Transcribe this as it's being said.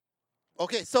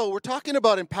Okay, so we're talking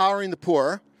about empowering the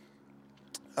poor,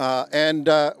 and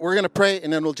we're going to pray,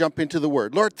 and then we'll jump into the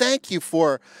Word. Lord, thank you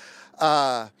for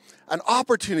an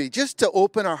opportunity just to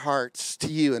open our hearts to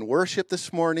you in worship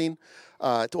this morning,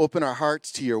 to open our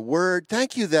hearts to your Word.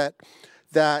 Thank you that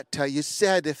you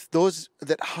said if those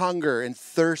that hunger and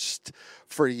thirst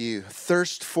for you,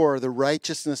 thirst for the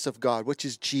righteousness of God, which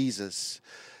is Jesus,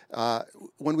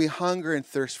 when we hunger and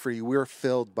thirst for you, we're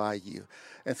filled by you.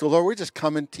 And so, Lord, we're just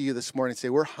coming to you this morning and say,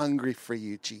 we're hungry for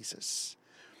you, Jesus.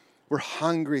 We're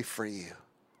hungry for you.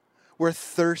 We're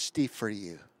thirsty for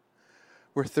you.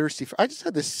 We're thirsty for. I just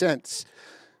had this sense.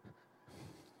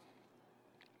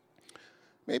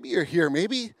 Maybe you're here.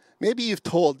 Maybe you've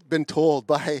been told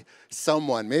by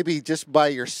someone, maybe just by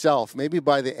yourself, maybe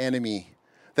by the enemy,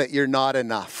 that you're not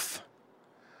enough.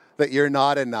 That you're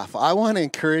not enough. I want to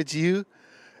encourage you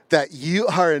that you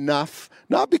are enough,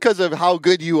 not because of how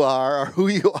good you are or who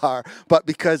you are, but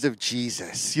because of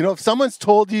Jesus. You know, if someone's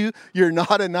told you you're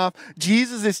not enough,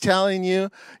 Jesus is telling you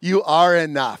you are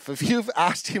enough. If you've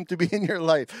asked him to be in your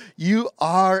life, you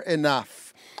are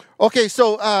enough. Okay,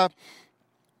 so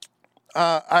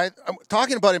I'm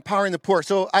talking about empowering the poor.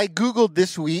 So I Googled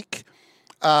this week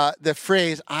the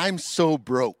phrase, I'm so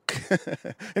broke.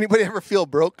 Anybody ever feel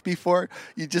broke before?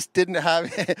 You just didn't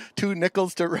have two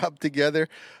nickels to rub together.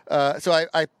 So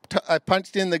I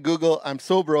punched in the Google, I'm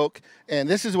so broke, and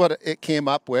this is what it came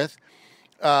up with.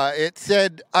 It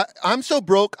said, I'm so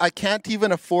broke, I can't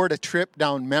even afford a trip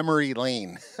down memory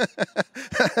lane.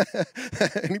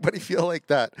 Anybody feel like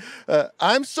that?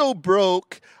 I'm so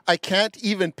broke, I can't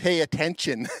even pay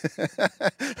attention.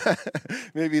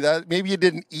 Maybe you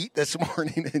didn't eat this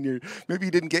morning, and maybe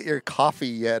you didn't get your coffee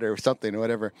yet or something or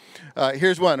whatever.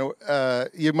 Here's one.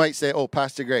 You might say, oh,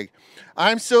 Pastor Greg,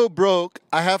 I'm so broke,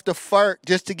 I have to fart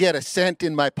just to get a cent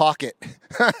in my pocket.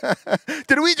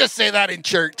 Did we just say that in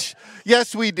church?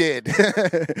 Yes, we did.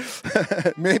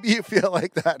 Maybe you feel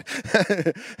like that.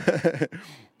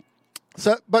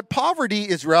 But poverty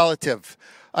is relative.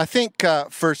 I think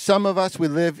for some of us, we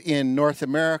live in North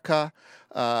America,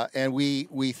 and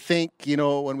we think,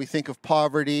 when we think of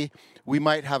poverty, we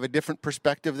might have a different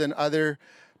perspective than other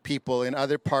people in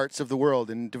other parts of the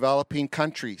world, in developing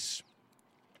countries.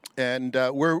 And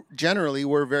we're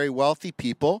very wealthy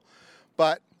people,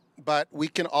 but we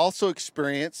can also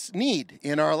experience need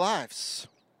in our lives.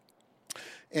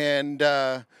 And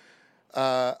I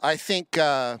think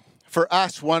for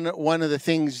us, one of the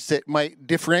things that might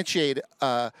differentiate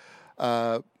our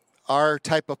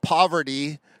type of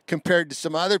poverty compared to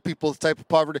some other people's type of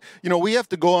poverty, we have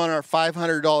to go on our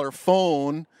 $500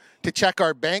 phone to check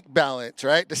our bank balance,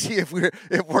 right? To see if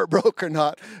we're broke or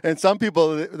not. And some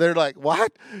people, they're like,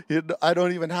 what? I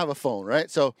don't even have a phone,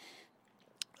 right? So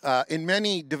in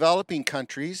many developing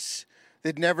countries,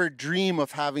 they'd never dream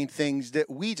of having things that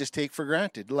we just take for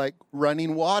granted, like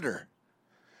running water,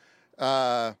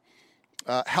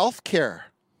 health care,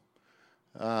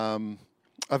 a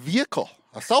vehicle,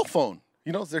 a cell phone.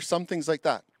 There's some things like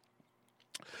that.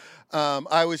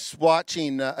 I was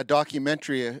watching a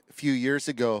documentary a few years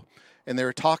ago, and they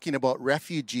were talking about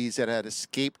refugees that had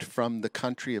escaped from the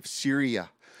country of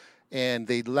Syria. And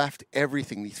they left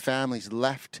everything. These families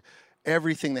left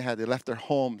everything they had. They left their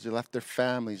homes, they left their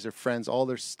families, their friends, all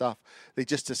their stuff. They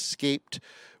just escaped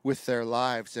with their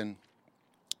lives. And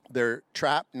they're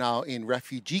trapped now in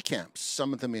refugee camps,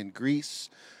 some of them in Greece,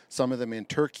 some of them in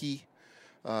Turkey,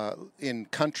 in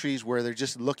countries where they're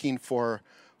just looking for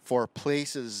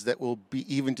places that will be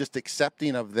even just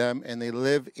accepting of them, and they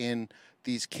live in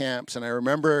these camps. And I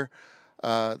remember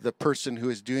the person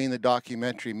who is doing the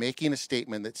documentary making a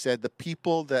statement that said the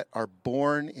kids that are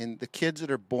born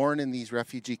in these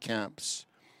refugee camps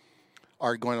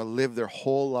are going to live their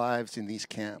whole lives in these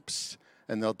camps,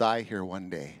 and they'll die here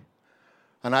one day.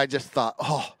 And I just thought,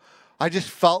 I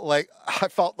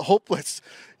felt the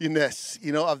hopelessness,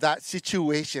 of that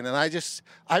situation. And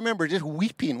I remember just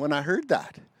weeping when I heard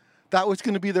that. That was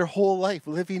going to be their whole life,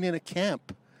 living in a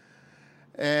camp.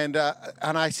 And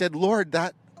I said, Lord,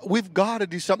 we've got to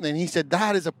do something. And he said,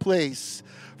 that is a place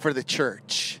for the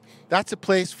church. That's a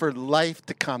place for life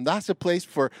to come. That's a place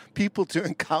for people to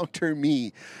encounter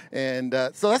me. And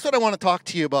so that's what I want to talk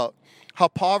to you about, how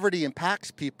poverty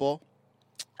impacts people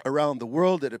around the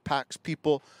world. It impacts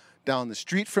people down the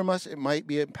street from us. It might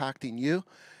be impacting you.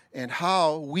 And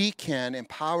how we can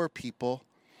empower people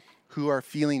who are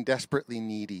feeling desperately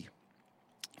needy.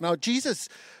 Now, Jesus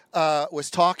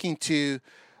was talking to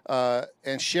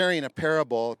and sharing a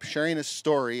parable, sharing a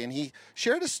story, and he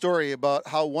shared a story about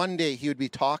how one day he would be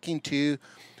talking to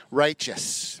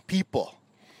righteous people.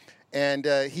 And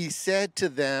he said to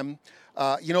them,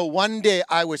 One day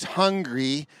I was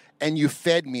hungry and you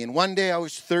fed me. And one day I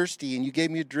was thirsty and you gave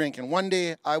me a drink. And one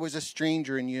day I was a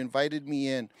stranger and you invited me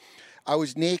in. I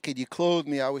was naked, you clothed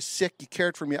me. I was sick, you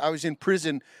cared for me. I was in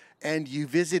prison and you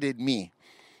visited me.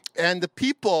 And the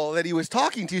people that he was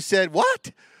talking to said,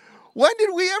 what? When did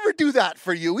we ever do that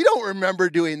for you? We don't remember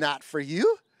doing that for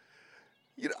you.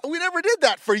 We never did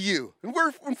that for you. And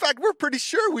in fact, we're pretty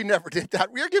sure we never did that.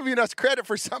 You're giving us credit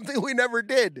for something we never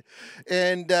did.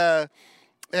 And then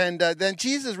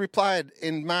Jesus replied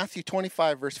in Matthew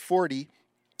 25, verse 40.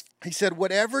 He said,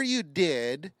 whatever you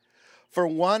did for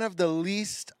one of the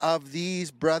least of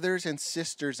these brothers and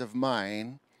sisters of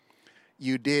mine,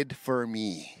 you did for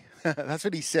me. That's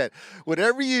what he said.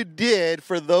 Whatever you did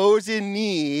for those in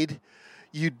need,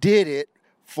 you did it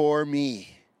for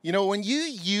me. When you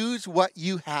use what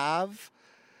you have,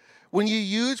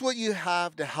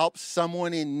 to help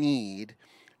someone in need,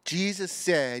 Jesus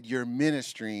said, you're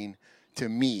ministering to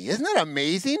me. Isn't that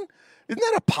amazing? Isn't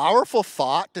that a powerful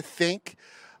thought to think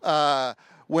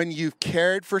when you've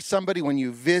cared for somebody, when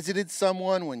you visited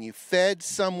someone, when you fed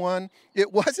someone?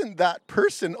 It wasn't that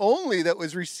person only that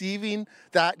was receiving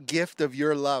that gift of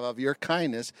your love, of your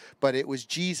kindness, but it was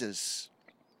Jesus.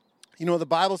 The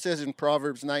Bible says in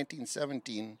Proverbs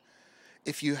 19:17,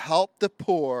 if you help the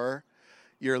poor,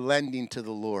 you're lending to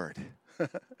the Lord.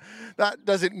 That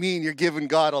doesn't mean you're giving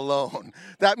God a loan.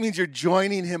 That means you're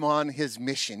joining him on his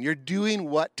mission. You're doing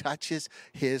what touches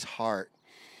his heart.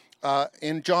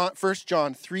 In 1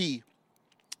 John 3,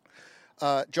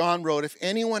 John wrote, if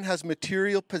anyone has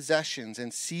material possessions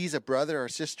and sees a brother or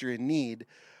sister in need,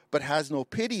 but has no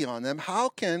pity on them, how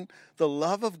can the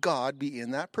love of God be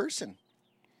in that person?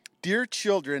 Dear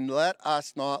children, let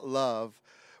us not love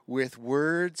with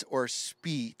words or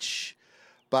speech,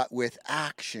 but with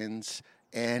actions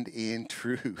and in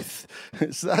truth.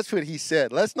 So that's what he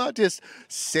said. Let's not just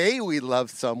say we love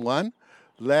someone.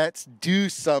 Let's do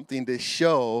something to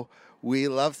show we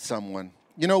love someone.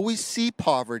 We see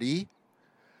poverty,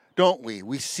 don't we?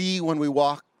 We see when we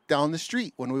walk down the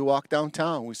street, when we walk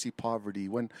downtown, we see poverty.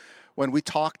 When we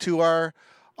talk to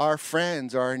our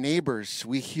friends, our neighbors,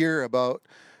 we hear about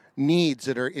needs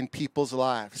that are in people's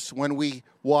lives. When we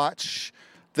watch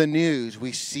the news,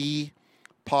 we see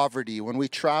poverty. When we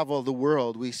travel the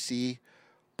world, we see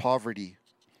poverty.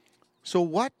 So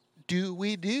what do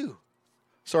we do?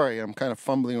 Sorry, I'm kind of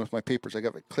fumbling with my papers. I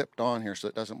got it clipped on here so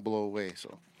it doesn't blow away.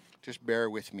 So just bear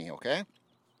with me, okay?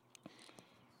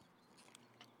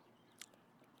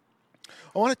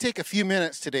 I want to take a few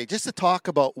minutes today just to talk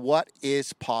about what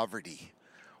is poverty.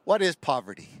 What is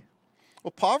poverty?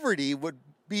 Well, poverty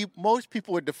most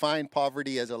people would define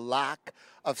poverty as a lack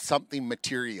of something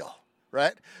material,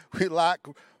 right? We lack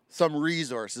some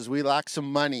resources. We lack some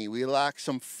money. We lack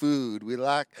some food. We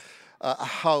lack a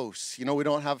house. We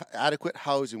don't have adequate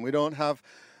housing. We don't have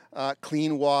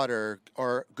clean water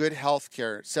or good health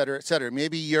care, et cetera, et cetera.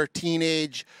 Maybe you're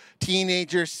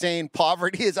teenagers saying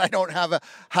poverty is I don't have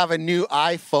a new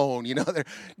iPhone. They're,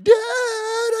 Dad,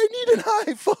 I need an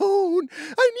iPhone.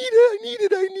 I need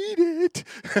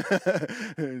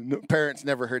it. Parents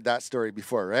never heard that story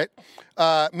before, right?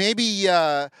 Maybe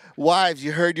wives,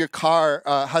 you heard your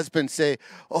husband say,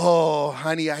 oh,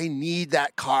 honey, I need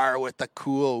that car with the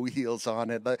cool wheels on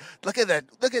it. Look at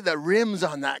the rims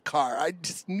on that car. I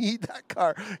just need that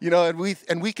car.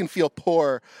 And we can feel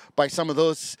poor by some of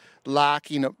those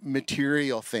lacking of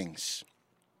material things.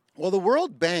 Well, the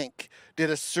World Bank did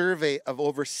a survey of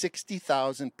over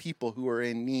 60,000 people who are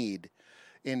in need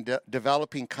in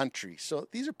developing countries. So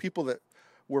these are people that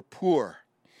were poor.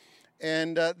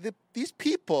 And these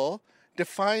people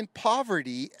define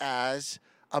poverty as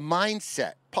a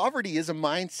mindset. Poverty is a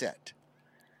mindset.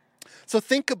 So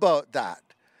think about that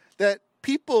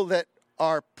people that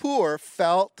are poor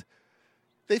felt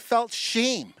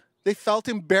shame. They felt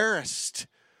embarrassed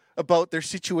about their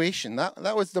situation.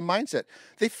 That was the mindset.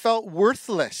 They felt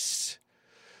worthless.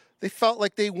 They felt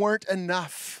like they weren't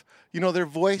enough. Their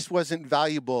voice wasn't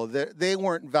valuable. They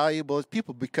weren't valuable as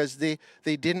people because they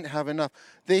didn't have enough.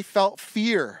 They felt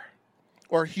fear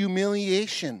or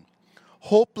humiliation,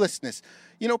 hopelessness.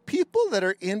 People that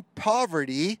are in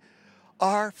poverty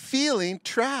are feeling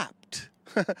trapped.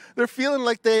 They're feeling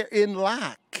like they're in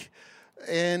lack,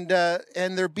 and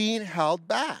they're being held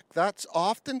back. That's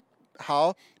often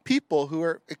how people who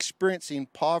are experiencing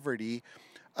poverty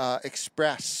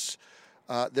express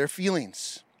their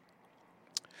feelings.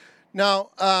 Now,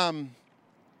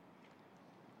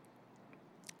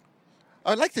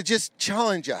 I'd like to just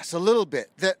challenge us a little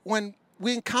bit that when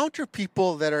we encounter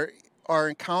people that are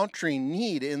encountering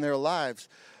need in their lives,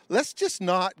 let's just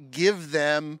not give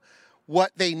them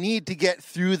what they need to get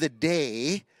through the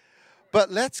day,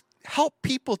 but let's help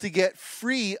people to get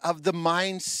free of the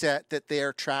mindset that they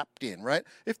are trapped in, right?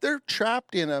 If they're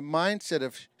trapped in a mindset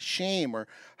of shame or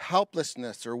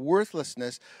helplessness or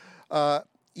worthlessness,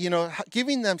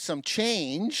 giving them some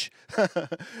change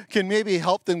can maybe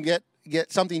help them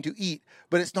get something to eat,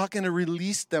 but it's not going to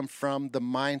release them from the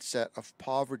mindset of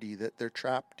poverty that they're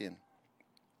trapped in.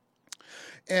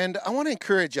 And I want to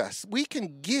encourage us. We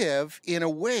can give in a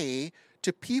way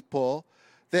to people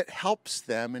that helps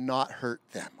them and not hurt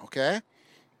them, okay?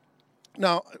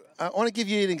 Now, I want to give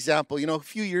you an example. A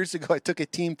few years ago, I took a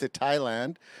team to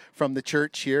Thailand from the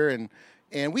church here,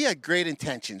 and we had great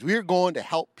intentions. We were going to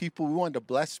help people. We wanted to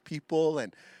bless people,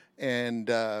 and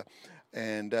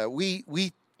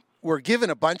we were given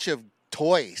a bunch of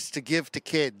toys to give to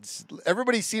kids.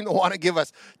 Everybody seemed to want to give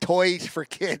us toys for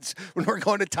kids when we're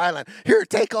going to Thailand. Here,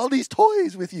 take all these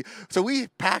toys with you. So we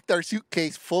packed our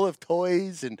suitcase full of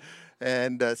toys and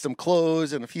some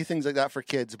clothes and a few things like that for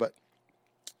kids. But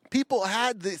people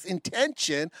had this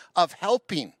intention of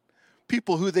helping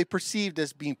people who they perceived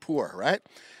as being poor, right?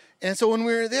 And so when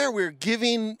we were there, we were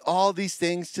giving all these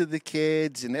things to the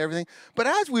kids and everything. But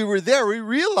as we were there, we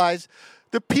realized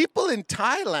the people in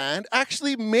Thailand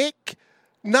actually make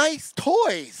nice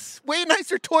toys, way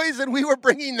nicer toys than we were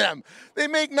bringing them. They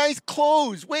make nice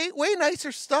clothes, way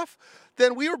nicer stuff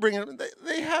than we were bringing them.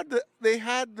 They had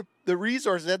the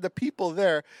resources, they had the people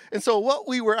there. And so what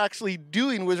we were actually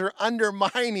doing was we're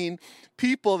undermining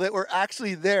people that were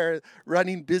actually there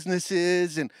running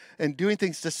businesses and doing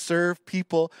things to serve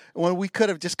people when we could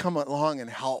have just come along and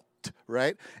helped.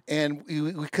 Right? And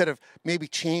we could have maybe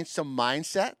changed some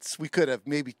mindsets. We could have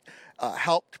maybe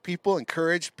helped people,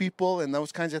 encouraged people, and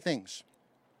those kinds of things.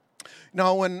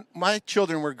 Now, when my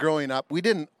children were growing up, we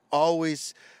didn't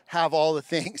always have all the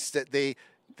things that they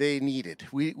needed.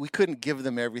 We couldn't give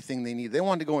them everything they needed. They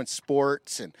wanted to go in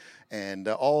sports and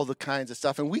all the kinds of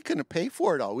stuff, and we couldn't pay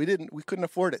for it all. We couldn't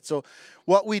afford it. So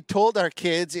what we told our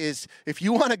kids is, if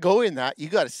you want to go in that, you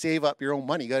got to save up your own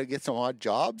money. You got to get some odd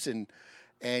jobs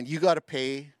and you got to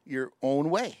pay your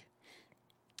own way.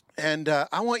 And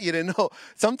I want you to know,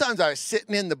 sometimes I was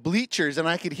sitting in the bleachers and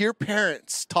I could hear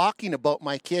parents talking about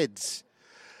my kids.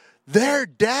 Their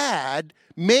dad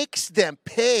makes them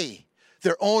pay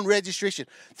their own registration.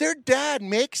 Their dad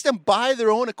makes them buy their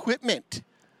own equipment.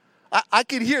 I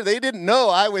could hear, they didn't know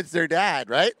I was their dad,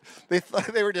 right? They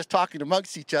thought they were just talking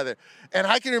amongst each other. And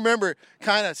I can remember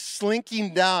kind of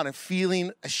slinking down and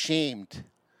feeling ashamed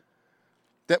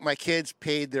that my kids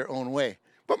paid their own way.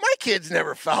 But my kids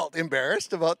never felt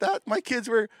embarrassed about that. My kids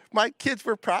were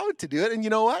proud to do it. And you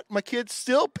know what? My kids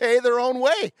still pay their own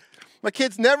way. My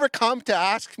kids never come to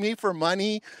ask me for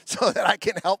money so that I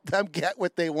can help them get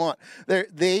what they want.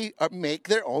 They make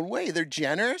their own way. They're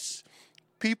generous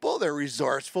people. They're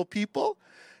resourceful people.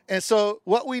 And so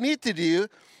what we need to do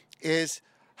is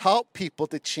help people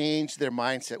to change their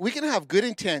mindset. We can have good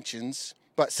intentions,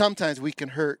 but sometimes we can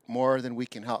hurt more than we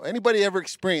can help. Anybody ever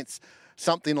experienced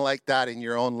something like that in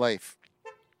your own life?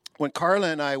 When Carla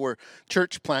and I were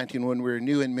church planting when we were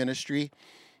new in ministry,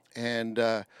 and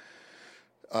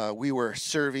we were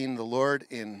serving the Lord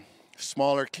in a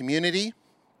smaller community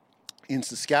in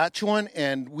Saskatchewan,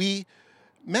 and we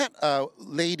met a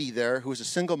lady there who was a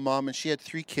single mom, and she had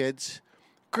 3 kids.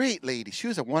 Great lady. She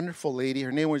was a wonderful lady.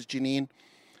 Her name was Janine.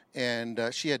 And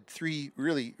she had 3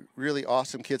 really, really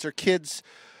awesome kids. Her kids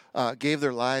gave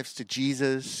their lives to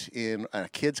Jesus in a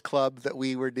kids club that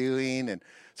we were doing. And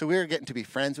so we were getting to be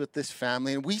friends with this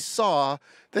family. And we saw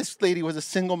this lady was a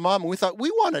single mom. And we thought,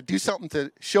 we want to do something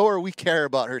to show her we care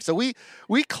about her. So we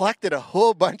collected a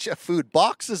whole bunch of food,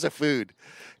 boxes of food.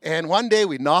 And one day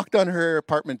we knocked on her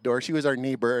apartment door. She was our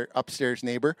neighbor, upstairs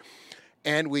neighbor.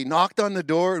 And we knocked on the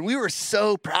door, and we were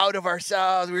so proud of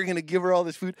ourselves. We were going to give her all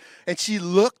this food. And she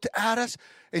looked at us,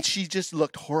 and she just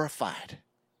looked horrified.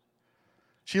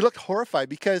 She looked horrified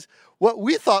because what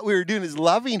we thought we were doing is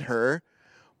loving her,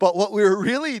 but what we were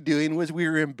really doing was we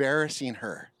were embarrassing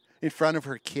her in front of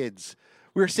her kids.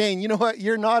 We were saying, you know what,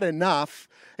 you're not enough,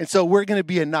 and so we're going to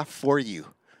be enough for you.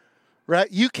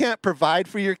 Right? You can't provide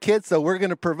for your kids, so we're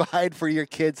going to provide for your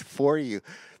kids for you.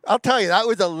 I'll tell you, that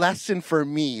was a lesson for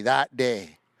me that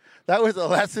day. That was a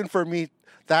lesson for me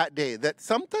that day, that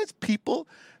sometimes people,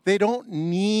 they don't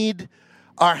need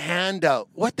our handout.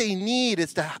 What they need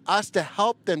is us to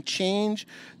help them change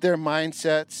their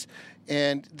mindsets.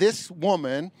 And this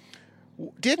woman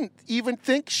didn't even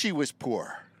think she was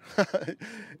poor.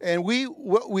 And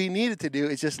what we needed to do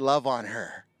is just love on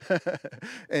her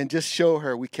and just show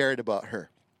her we cared about her.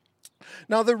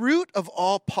 Now, the root of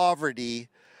all poverty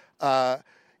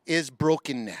is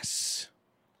brokenness.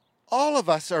 All of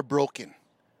us are broken.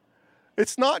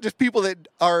 It's not just people that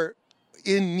are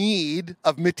in need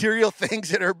of material things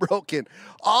that are broken.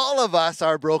 All of us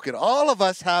are broken. All of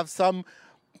us have some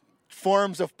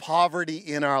forms of poverty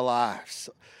in our lives.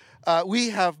 We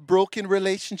have broken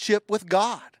relationship with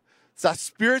God. It's a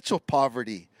spiritual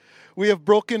poverty. We have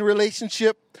broken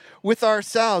relationship with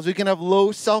ourselves. We can have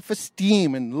low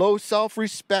self-esteem and low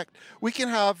self-respect. We can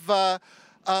have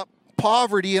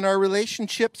poverty in our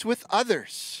relationships with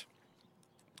others.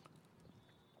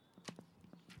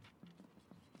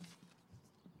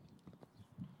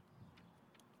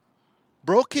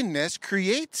 Brokenness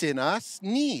creates in us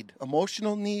need,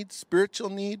 emotional need, spiritual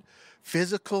need,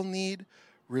 physical need,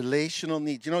 relational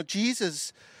need. You know,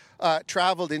 Jesus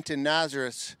traveled into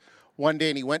Nazareth one day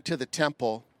and he went to the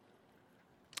temple.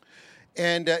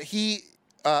 And he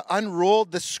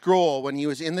unrolled the scroll when he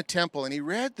was in the temple and he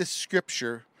read the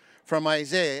scripture from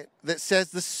Isaiah that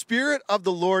says, "The Spirit of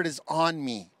the Lord is on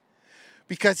me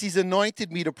because he's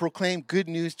anointed me to proclaim good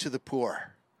news to the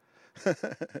poor.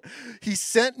 He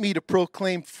sent me to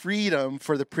proclaim freedom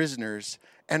for the prisoners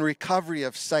and recovery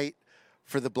of sight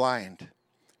for the blind,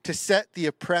 to set the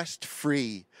oppressed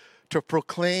free, to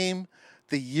proclaim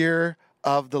the year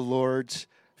of the Lord's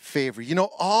favor." You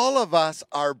know, all of us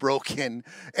are broken,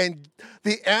 and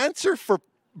the answer for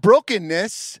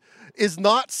brokenness is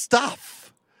not stuff.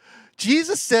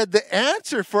 Jesus said the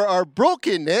answer for our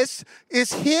brokenness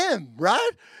is him,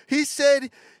 right? He said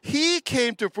he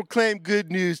came to proclaim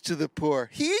good news to the poor.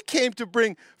 He came to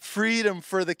bring freedom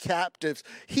for the captives.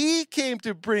 He came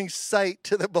to bring sight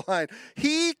to the blind.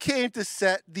 He came to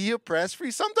set the oppressed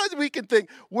free. Sometimes we can think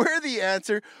we're the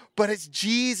answer, but it's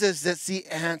Jesus that's the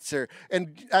answer.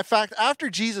 And in fact,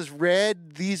 after Jesus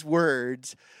read these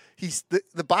words,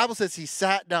 the Bible says he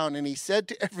sat down and he said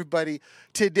to everybody,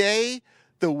 "Today,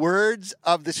 the words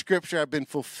of the scripture have been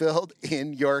fulfilled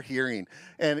in your hearing."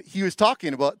 And he was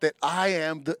talking about that I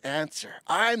am the answer.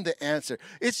 I'm the answer.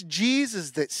 It's Jesus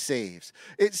that saves.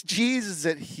 It's Jesus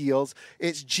that heals.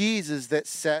 It's Jesus that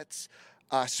sets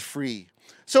us free.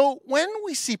 So when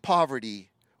we see poverty,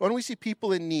 when we see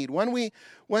people in need, when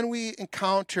we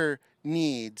encounter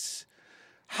needs,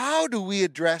 how do we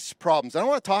address problems? I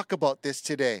want to talk about this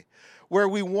today, where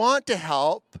we want to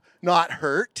help, not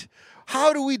hurt.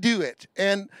 How do we do it?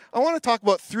 And I want to talk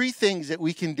about 3 things that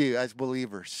we can do as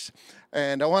believers.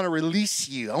 And I want to release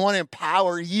you. I want to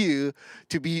empower you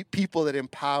to be people that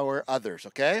empower others,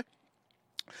 okay?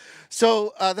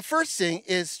 So the first thing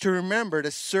is to remember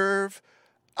to serve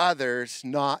others,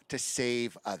 not to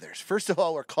save others. First of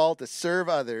all, we're called to serve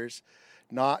others,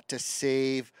 not to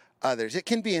save others. It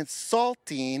can be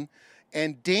insulting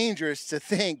and dangerous to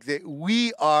think that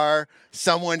we are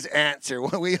someone's answer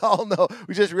when we all know,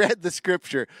 we just read the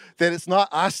scripture, that it's not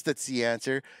us that's the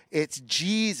answer, it's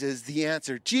Jesus the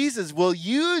answer. Jesus will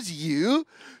use you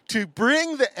to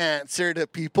bring the answer to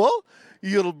people.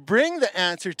 You'll bring the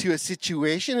answer to a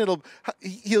situation.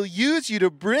 He'll use you to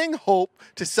bring hope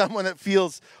to someone that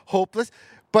feels hopeless,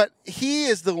 but he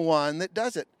is the one that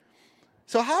does it.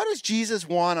 So how does Jesus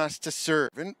want us to serve?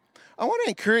 And I want to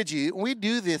encourage you, we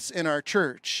do this in our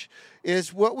church,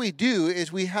 is what we do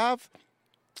is we have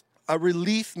a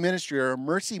relief ministry or a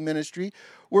mercy ministry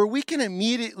where we can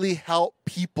immediately help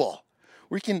people.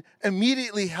 We can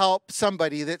immediately help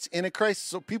somebody that's in a crisis.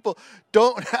 So people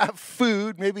don't have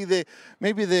food, maybe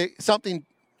something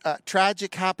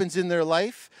tragic happens in their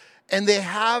life and they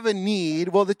have a need.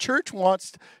 Well, the church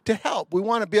wants to help. We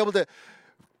want to be able to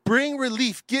bring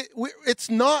relief. It's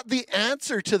not the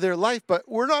answer to their life, but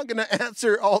we're not going to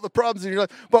answer all the problems in your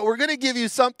life. But we're going to give you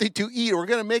something to eat. We're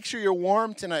going to make sure you're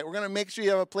warm tonight. We're going to make sure you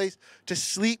have a place to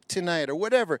sleep tonight or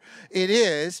whatever it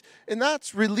is. And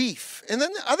that's relief. And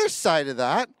then the other side of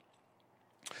that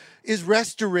is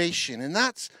restoration. And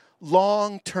that's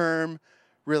long-term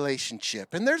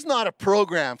relationship. And there's not a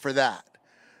program for that.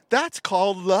 That's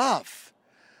called love.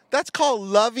 That's called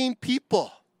loving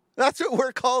people. That's what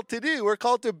we're called to do. We're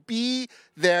called to be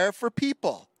there for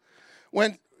people.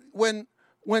 When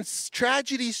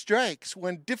tragedy strikes,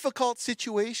 when difficult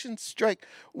situations strike,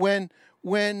 when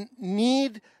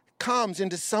need comes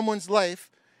into someone's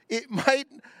life, it might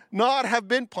not have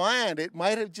been planned. It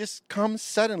might have just come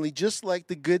suddenly, just like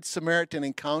the Good Samaritan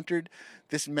encountered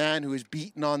this man who was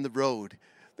beaten on the road.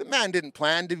 The man didn't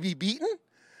plan to be beaten.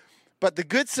 But the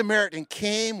Good Samaritan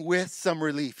came with some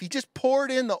relief. He just poured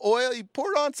in the oil. He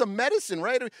poured on some medicine,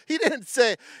 right? He didn't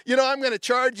say, I'm going to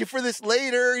charge you for this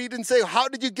later. He didn't say, how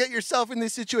did you get yourself in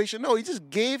this situation? No, he just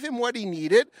gave him what he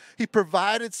needed. He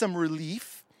provided some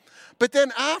relief. But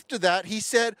then after that, he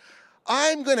said,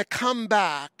 I'm going to come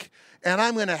back And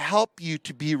I'm going to help you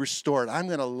to be restored. I'm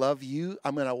going to love you.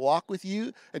 I'm going to walk with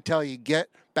you until you get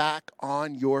back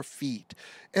on your feet.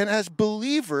 And as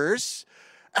believers,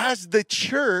 as the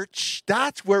church,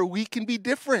 that's where we can be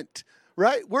different,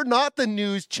 right? We're not the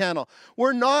news channel.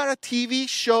 We're not a TV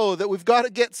show that we've got to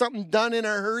get something done in a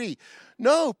hurry.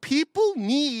 No, people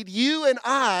need you and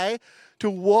I to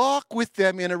walk with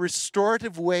them in a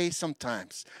restorative way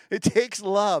sometimes. It takes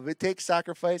love. It takes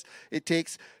sacrifice. It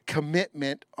takes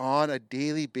commitment on a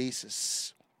daily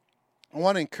basis. I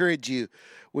want to encourage you,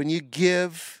 when you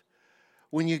give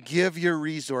your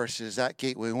resources at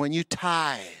Gateway, when you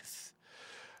tithe,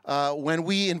 when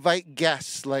we invite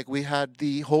guests, like we had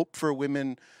the Hope for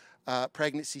Women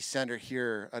Pregnancy Center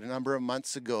here a number of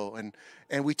months ago,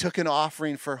 and we took an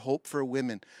offering for Hope for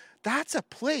Women. That's a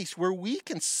place where we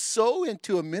can sow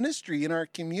into a ministry in our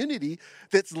community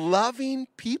that's loving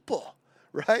people,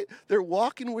 right? They're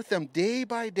walking with them day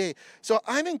by day. So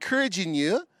I'm encouraging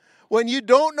you, when you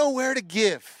don't know where to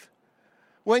give,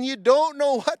 when you don't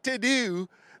know what to do,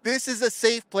 this is a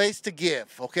safe place to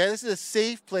give, okay? This is a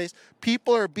safe place.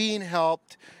 People are being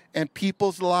helped, and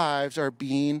people's lives are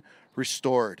being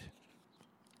restored.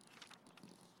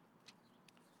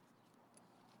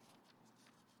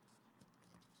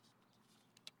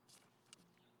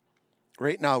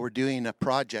 Right now, we're doing a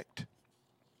project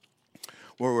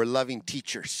where we're loving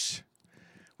teachers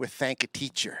with Thank a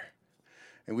Teacher.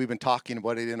 And we've been talking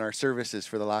about it in our services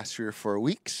for the last 3 or 4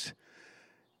 weeks.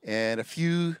 And I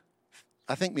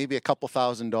think maybe a couple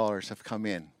 $1,000s have come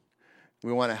in.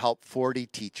 We want to help 40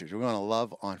 teachers. We want to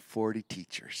love on 40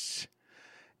 teachers.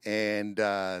 And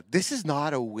this is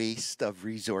not a waste of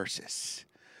resources.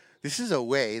 This is a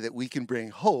way that we can bring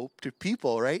hope to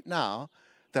people right now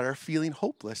that are feeling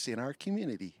hopeless in our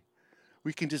community.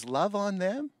 We can just love on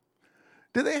them.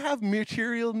 Do they have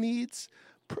material needs?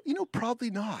 Probably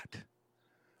not.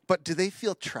 But do they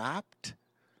feel trapped?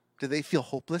 Do they feel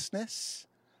hopelessness?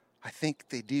 I think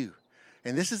they do.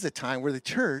 And this is a time where the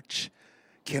church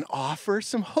can offer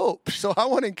some hope. So I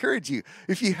want to encourage you,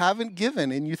 if you haven't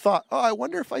given and you thought, I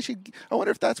wonder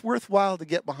if that's worthwhile to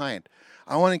get behind.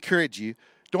 I want to encourage you,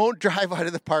 don't drive out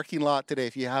of the parking lot today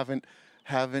if you haven't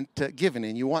given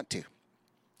and you want to.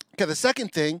 Okay, the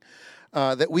second thing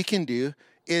that we can do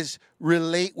is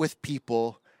relate with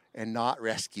people and not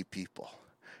rescue people.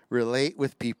 Relate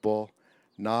with people,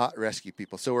 not rescue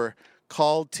people. So we're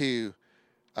called to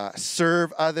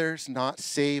serve others, not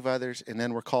save others, and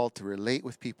then we're called to relate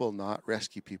with people, not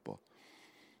rescue people.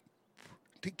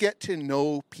 To get to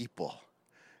know people.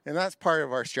 And that's part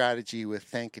of our strategy with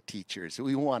Thank a Teachers.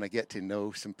 We want to get to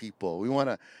know some people. We want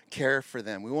to care for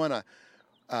them. We want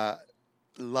to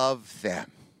love them.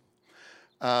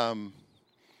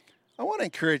 I want to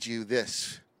encourage you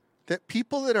that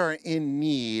people that are in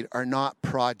need are not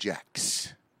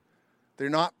projects. They're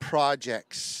not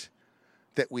projects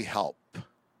that we help.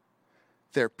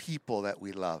 They're people that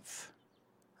we love,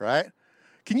 right?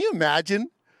 Can you imagine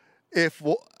if,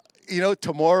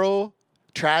 tomorrow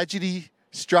tragedy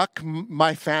struck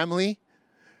my family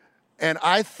and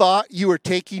I thought you were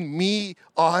taking me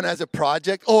on as a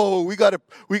project? Oh, we got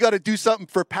to do something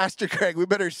for Pastor Greg. We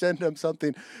better send him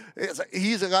something.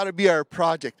 He's got to be our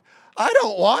project. I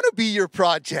don't want to be your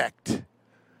project.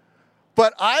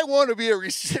 But I want to be a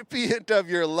recipient of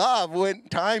your love when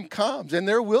time comes. And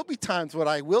there will be times when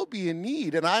I will be in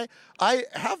need. And I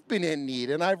have been in need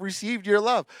and I've received your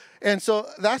love. And so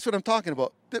that's what I'm talking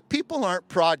about. That people aren't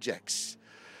projects,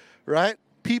 right?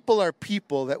 People are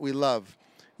people that we love.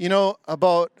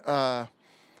 About a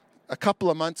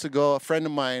couple of months ago, a friend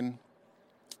of mine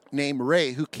named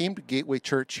Ray, who came to Gateway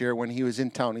Church here when he was in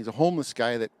town. He's a homeless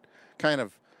guy that kind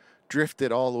of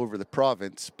drifted all over the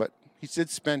province, but he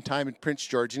did spend time in Prince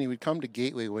George, and he would come to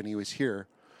Gateway when he was here.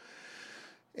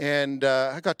 And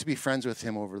I got to be friends with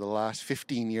him over the last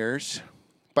 15 years.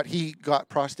 But he got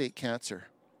prostate cancer.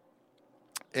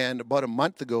 And about a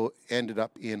month ago, ended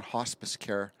up in hospice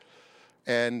care.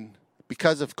 And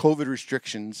because of COVID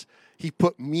restrictions, he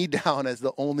put me down as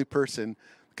the only person,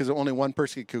 because only one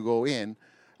person could go in,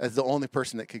 as the only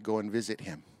person that could go and visit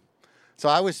him. So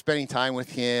I was spending time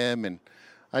with him, and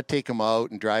I'd take him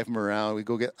out and drive him around. We'd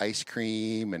go get ice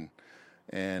cream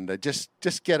and just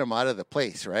get him out of the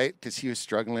place, right? Because he was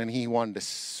struggling. He wanted to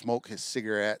smoke his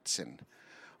cigarettes, and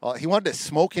he wanted to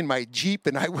smoke in my Jeep,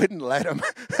 and I wouldn't let him.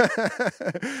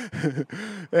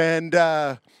 And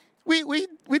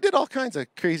we did all kinds of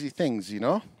crazy things,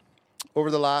 over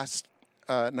the last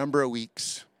number of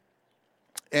weeks.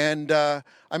 And I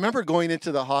remember going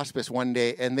into the hospice one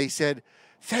day, and they said,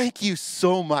 "Thank you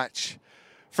so much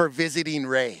for visiting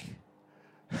Ray."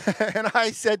 And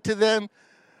I said to them,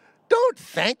 "Don't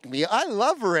thank me. I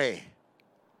love Ray.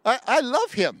 I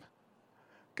love him.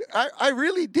 I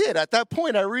really did. At that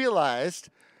point, I realized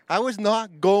I was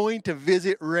not going to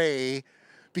visit Ray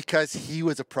because he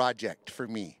was a project for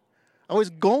me. I was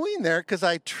going there because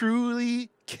I truly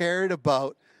cared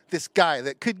about this guy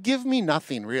that could give me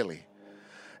nothing, really.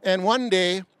 And one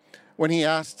day, when he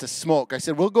asked to smoke, I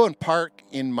said, we'll go and park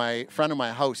in my front of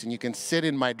my house, and you can sit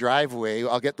in my driveway.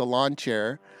 I'll get the lawn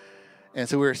chair. And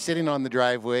so we were sitting on the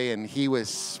driveway, and he was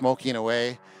smoking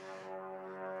away.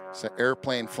 It's an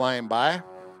airplane flying by.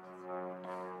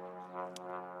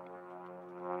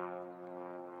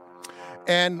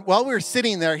 And while we were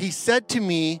sitting there, he said to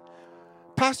me,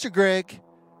 Pastor Greg,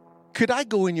 could I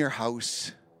go in your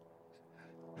house?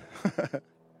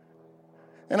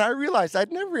 And I realized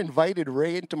I'd never invited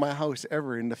Ray into my house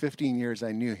ever in the 15 years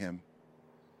I knew him.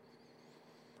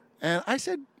 And I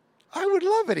said, I would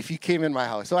love it if you came in my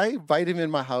house. So I invited him in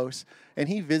my house, and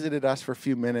he visited us for a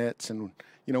few minutes, and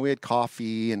we had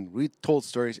coffee, and we told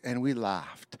stories, and we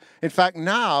laughed. In fact,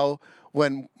 now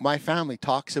when my family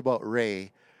talks about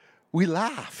Ray, we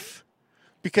laugh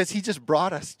because he just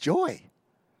brought us joy,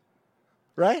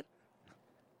 right?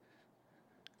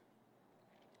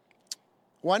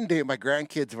 One day my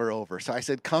grandkids were over, so I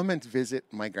said, come and visit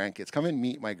my grandkids. Come and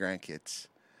meet my grandkids.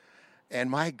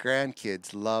 And my grandkids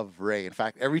love Ray. In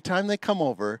fact, every time they come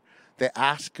over, they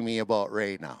ask me about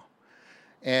Ray now.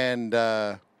 And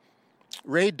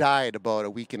Ray died about a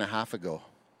week and a half ago.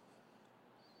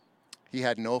 He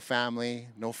had no family,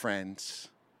 no friends.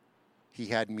 He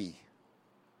had me.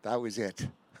 That was it.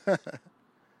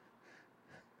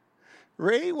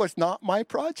 Ray was not my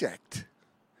project.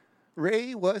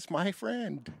 Ray was my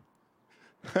friend.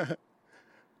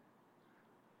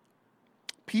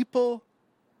 People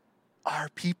are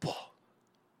people.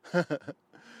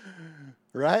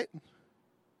 Right?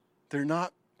 They're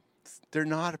not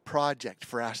a project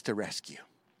for us to rescue.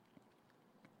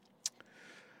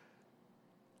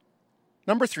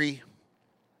 Number 3,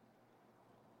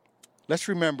 let's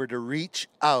remember to reach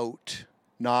out,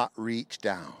 not reach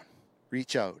down.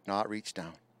 Reach out, not reach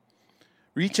down.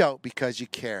 Reach out because you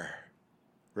care,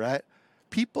 right?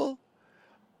 People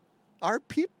are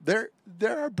people. They're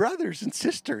our brothers and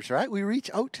sisters, right? We reach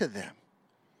out to them.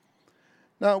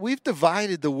 Now, we've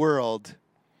divided the world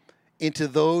into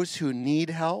those who need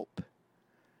help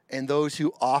and those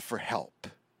who offer help.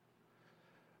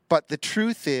 But the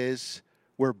truth is,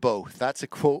 we're both. That's a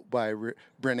quote by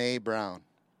Brené Brown.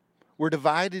 We've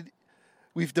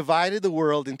divided the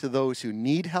world into those who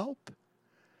need help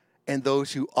and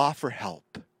those who offer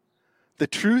help. The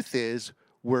truth is,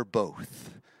 we're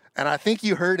both. And I think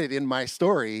you heard it in my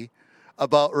story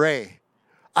about Ray.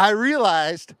 I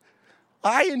realized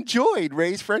I enjoyed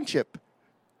Ray's friendship.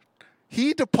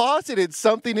 He deposited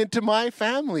something into my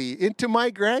family, into my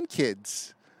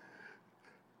grandkids.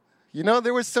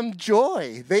 There was some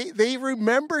joy. They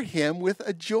remember him with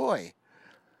a joy.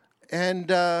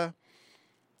 And I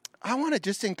want to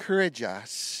just encourage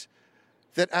us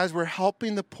that as we're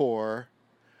helping the poor,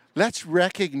 let's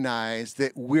recognize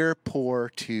that we're poor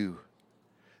too,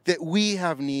 that we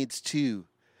have needs too,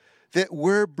 that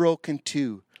we're broken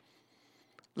too.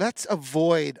 Let's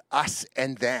avoid us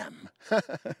and them,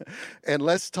 and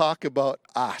let's talk about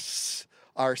us,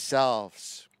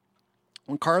 ourselves.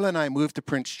 When Carla and I moved to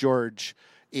Prince George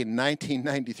in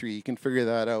 1993, you can figure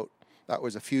that out. That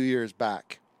was a few years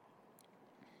back.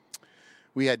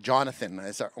 We had Jonathan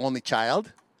as our only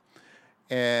child.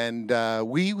 And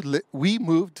we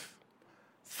moved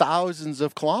thousands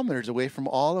of kilometers away from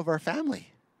all of our family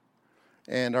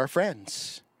and our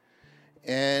friends.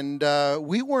 And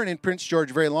we weren't in Prince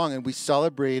George very long, and we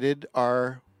celebrated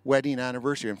our wedding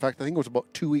anniversary. In fact, I think it was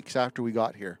about 2 weeks after we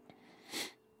got here.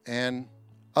 And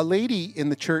a lady in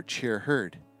the church here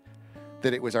heard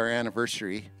that it was our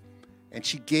anniversary, and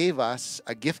she gave us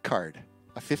a gift card,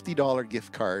 a $50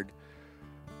 gift card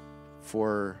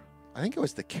for, I think it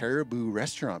was the Caribou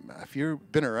restaurant. If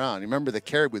you've been around, remember the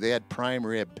Caribou, they had prime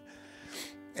rib.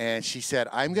 And she said,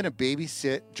 I'm going to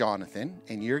babysit Jonathan,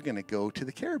 and you're going to go to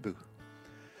the Caribou.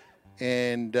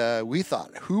 And we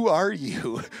thought, who are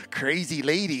you, crazy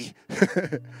lady?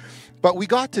 But we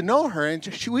got to know her, and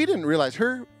we didn't realize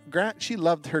she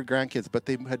loved her grandkids, but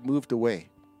they had moved away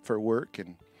for work,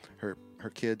 and her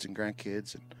kids and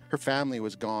grandkids, and her family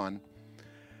was gone.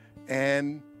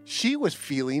 And she was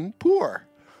feeling poor.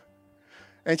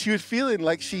 And she was feeling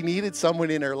like she needed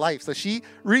someone in her life. So she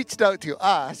reached out to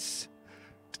us.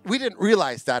 We didn't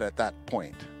realize that at that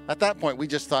point. At that point, we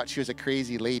just thought she was a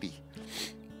crazy lady.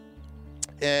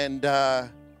 And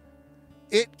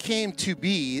it came to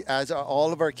be as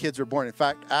all of our kids were born. In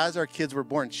fact, as our kids were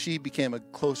born, she became a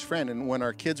close friend. And when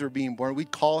our kids were being born,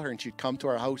 we'd call her and she'd come to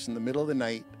our house in the middle of the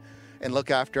night and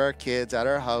look after our kids at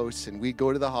our house. And we'd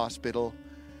go to the hospital.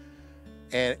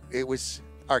 And it was,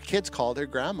 our kids called her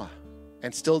grandma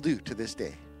and still do to this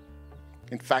day.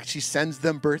 In fact, she sends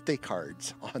them birthday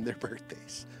cards on their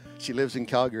birthdays. She lives in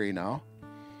Calgary now.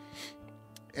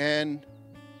 And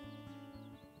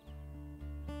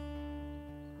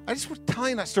I just was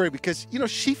telling that story because, you know,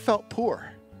 she felt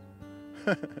poor.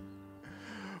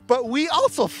 But we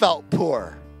also felt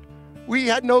poor. We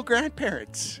had no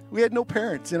grandparents. We had no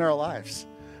parents in our lives.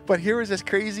 But here was this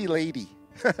crazy lady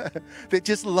that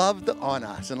just loved on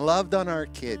us and loved on our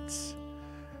kids.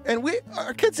 And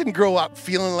our kids didn't grow up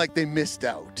feeling like they missed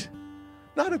out.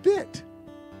 Not a bit.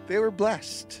 They were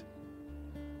blessed.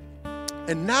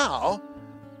 And now,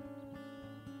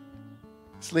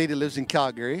 this lady lives in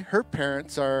Calgary. Her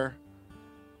parents are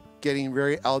getting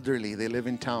very elderly. They live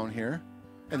in town here,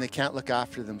 and they can't look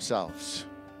after themselves.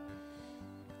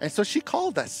 And so she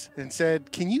called us and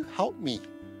said, "Can you help me?"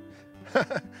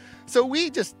 So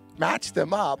we just matched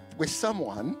them up with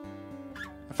someone.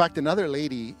 In fact, another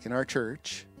lady in our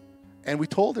church. And we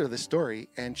told her the story,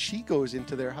 and she goes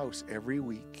into their house every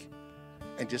week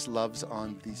and just loves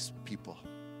on these people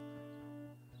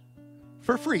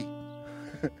for free.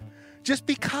 Just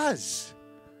because.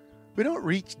 We don't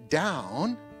reach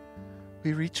down,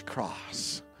 we reach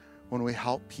across when we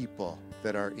help people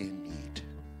that are in need.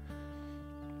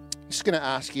 I'm just going to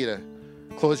ask you to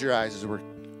close your eyes as we're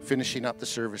finishing up the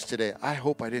service today. I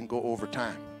hope I didn't go over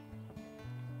time.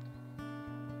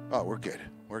 Oh, we're good.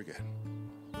 We're good.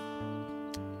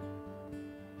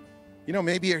 You know,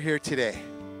 maybe you're here today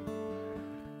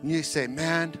and you say,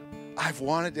 "Man, I've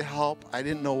wanted to help. I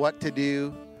didn't know what to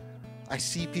do. I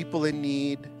see people in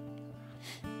need.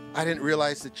 I didn't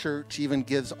realize the church even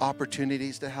gives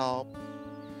opportunities to help."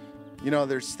 You know,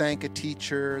 there's Thank a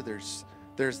Teacher.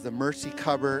 There's the Mercy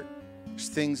Cupboard. There's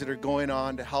things that are going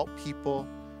on to help people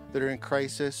that are in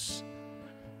crisis.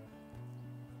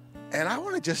 And I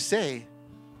want to just say,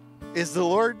 is the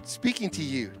Lord speaking to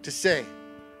you to say,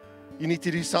 you need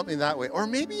to do something that way? Or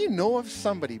maybe you know of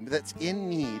somebody that's in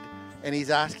need and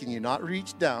he's asking you not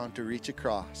reach down to reach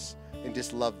across and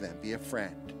just love them, be a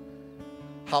friend.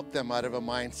 Help them out of a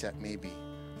mindset maybe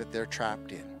that they're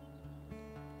trapped in.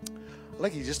 I'd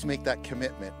like you just to make that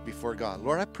commitment before God.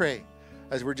 Lord, I pray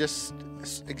as we're just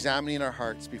examining our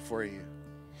hearts before you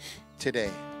today.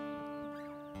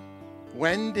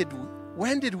 When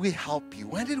did we help you?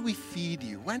 When did we feed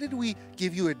you? When did we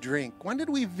give you a drink? When did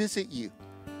we visit you?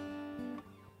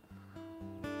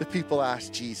 The people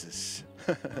asked Jesus.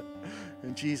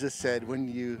 And Jesus said, when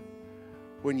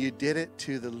you did it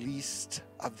to the least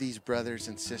of these brothers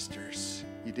and sisters,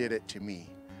 you did it to me.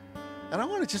 And I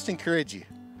want to just encourage you.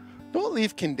 Don't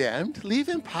leave condemned. Leave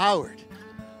empowered.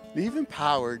 Leave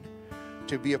empowered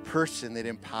to be a person that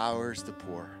empowers the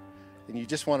poor. And you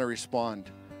just want to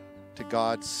respond to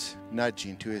God's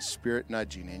nudging, to His Spirit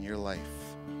nudging in your life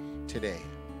today.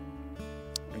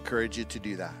 I encourage you to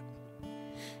do that.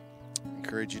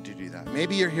 Encourage you to do that.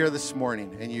 Maybe you're here this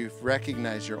morning and you've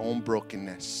recognized your own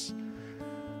brokenness.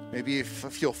 Maybe you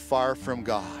feel far from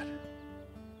God.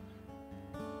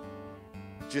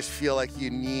 Just feel like you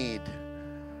need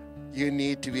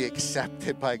to be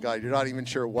accepted by God. You're not even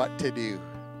sure what to do.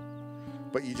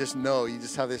 But you just know, you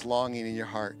just have this longing in your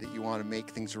heart that you want to make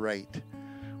things right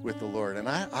with the Lord. And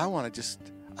I want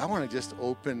to just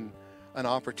open an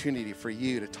opportunity for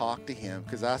you to talk to Him,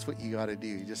 because that's what you got to do.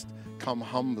 You just come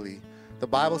humbly. The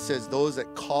Bible says those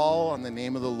that call on the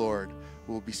name of the Lord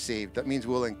will be saved. That means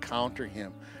we'll encounter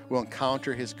Him. We'll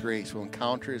encounter His grace. We'll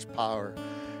encounter His power.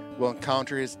 We'll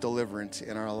encounter His deliverance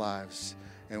in our lives.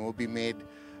 And we'll be made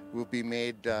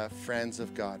friends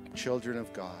of God, children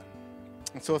of God.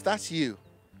 And so if that's you,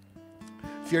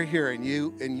 if you're here and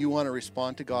you want to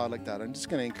respond to God like that, I'm just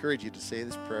going to encourage you to say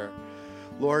this prayer.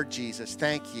 Lord Jesus,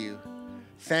 thank you.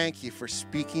 Thank you for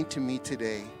speaking to me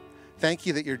today. Thank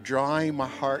you that you're drawing my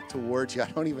heart towards you. I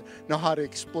don't even know how to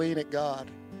explain it, God.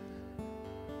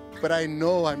 But I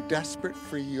know I'm desperate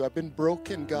for you. I've been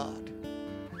broken, God.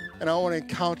 And I want to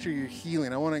encounter your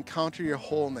healing. I want to encounter your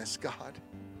wholeness, God.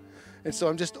 And so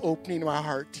I'm just opening my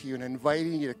heart to you and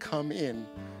inviting you to come in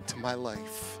to my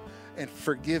life and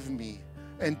forgive me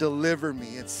and deliver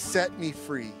me and set me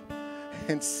free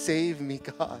and save me,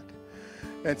 God.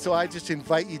 And so I just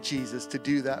invite you, Jesus, to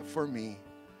do that for me.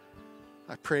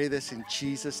 I pray this in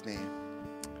Jesus' name.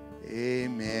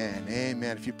 Amen.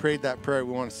 Amen. If you prayed that prayer,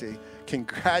 we want to say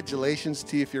congratulations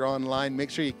to you. If you're online, make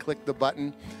sure you click the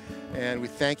button. And we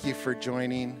thank you for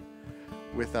joining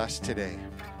with us today.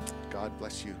 God God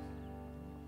bless you.